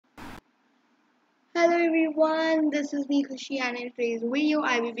Hello everyone, this is me Khushi and in today's video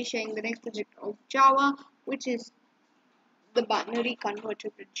I will be sharing the next project of Java, which is the binary converter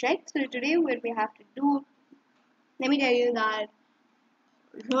project. So today what we have to do, let me tell you that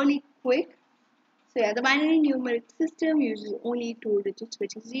really quick. So yeah, the binary numeric system uses only two digits,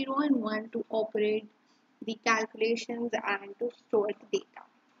 which is 0 and 1, to operate the calculations and to store the data.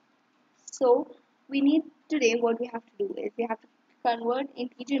 So what we have to do is we have to convert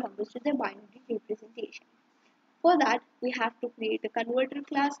integer numbers to the binary representation. For that, we have to create a converter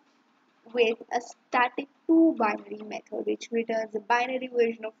class with a static to-binary method which returns a binary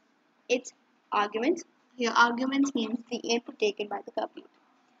version of its arguments. Here, arguments means the input taken by the computer.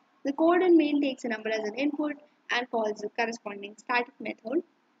 The code in main takes a number as an input and calls the corresponding static method,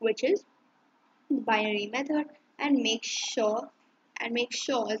 which is the binary method, and makes sure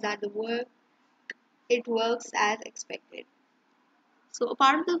that it works as expected. So a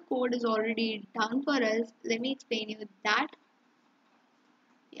part of the code is already done for us. Let me explain you that.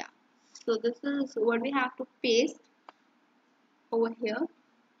 Yeah, so this is what we have to paste over here,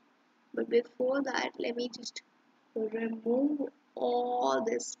 but before that let me just remove all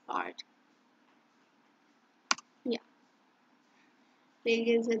this part. Yeah,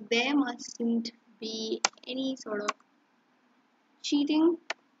 because there mustn't be any sort of cheating.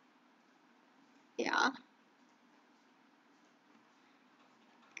 Yeah,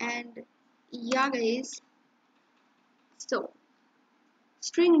 and yeah guys, so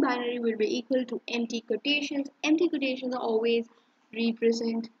string binary will be equal to empty quotations. Empty quotations always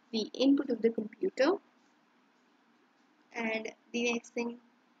represent the input of the computer. And the next thing,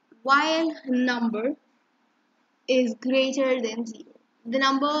 while number is greater than 0.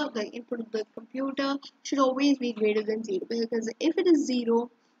 The input of the computer should always be greater than 0, because if it is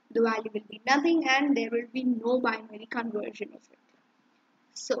 0, the value will be nothing and there will be no binary conversion of it.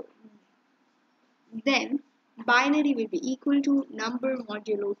 So then binary will be equal to number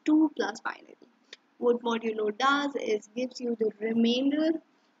modulo 2 plus binary. What modulo does is gives you the remainder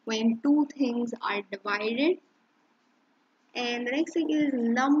when two things are divided. And the next thing is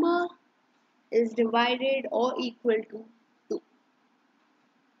number is divided or equal to 2.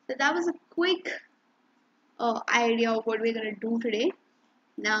 So that was a quick idea of what we're going to do today.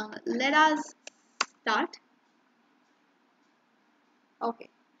 Now let us start. Okay,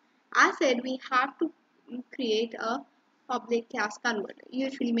 I said we have to create a public class converter.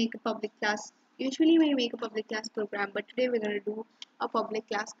 Usually we make a public class program, but today we're going to do a public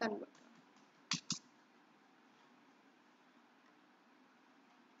class converter.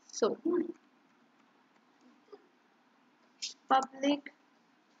 So public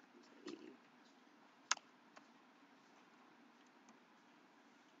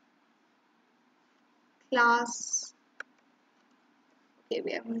class, okay,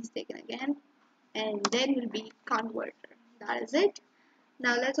 we have mistaken again, and then will be converter. That is it.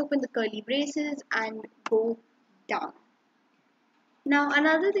 Now let's open the curly braces and go down. Now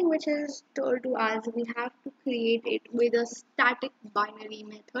another thing which is told to us, we have to create it with a static to binary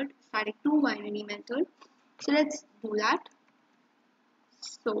method. So let's do that.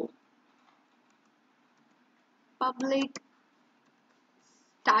 So public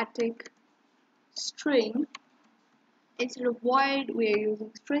static string, instead of void we are using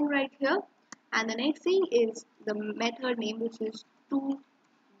string right here, and the next thing is the method name, which is to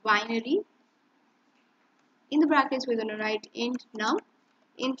binary. In the brackets we're going to write int num.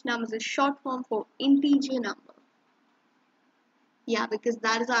 Int num is a short form for integer number. Yeah, because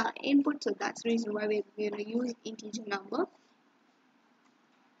that is our input, so that's the reason why we're going to use integer number.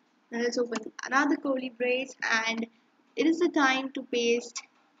 Now let's open another curly brace, and it is the time to paste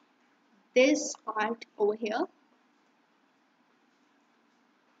this part over here.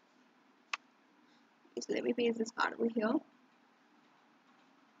 So let me paste this part over here.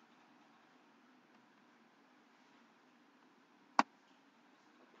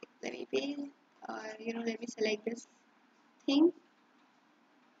 Let me paste, let me select this thing.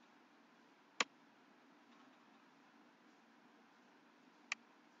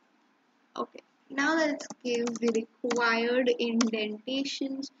 Okay, now let's give the required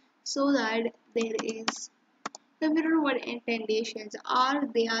indentations so that there is, if you don't know what indentations are,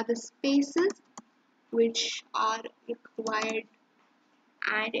 they are the spaces which are required,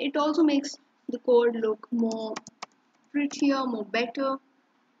 and it also makes the code look more prettier, more better.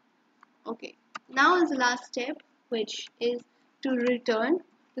 Okay, now is the last step, which is to return,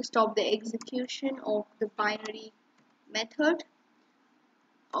 to stop the execution of the binary method.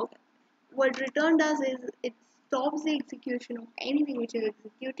 Okay, what return does is it stops the execution of anything which is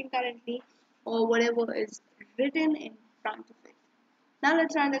executing currently or whatever is written in front of it. Now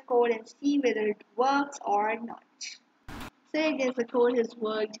let's run the code and see whether it works or not. So I guess the code has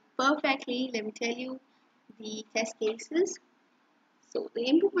worked perfectly. Let me tell you the test cases. So the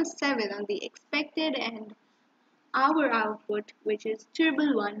input was 7 on the expected, and our output, which is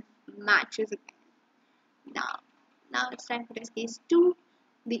triple one, matches again. Now it's time for test case 2.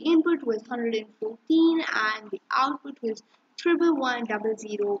 The input was 114 and the output was triple one double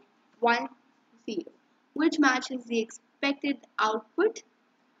zero 10, which matches the expected output.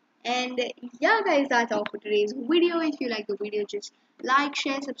 And yeah guys, that's all for today's video. If you like the video, just like,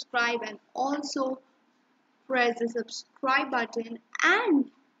 share, subscribe, and also press the subscribe button,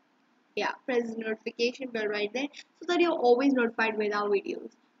 and yeah, press the notification bell right there so that you're always notified with our videos.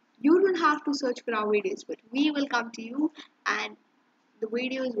 You don't have to search for our videos, but we will come to you and the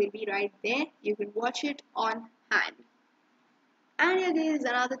videos will be right there. You can watch it on hand. And yeah guys,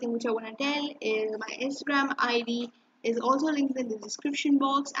 another thing which I want to tell is my Instagram ID is also linked in the description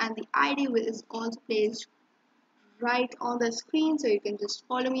box, and the ID is also placed right on the screen, so you can just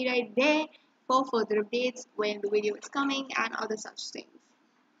follow me right there for further updates when the video is coming and other such things.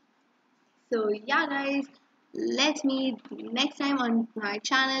 So yeah guys, let's meet next time on my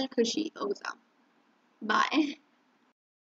channel Khushi Ozha. Bye.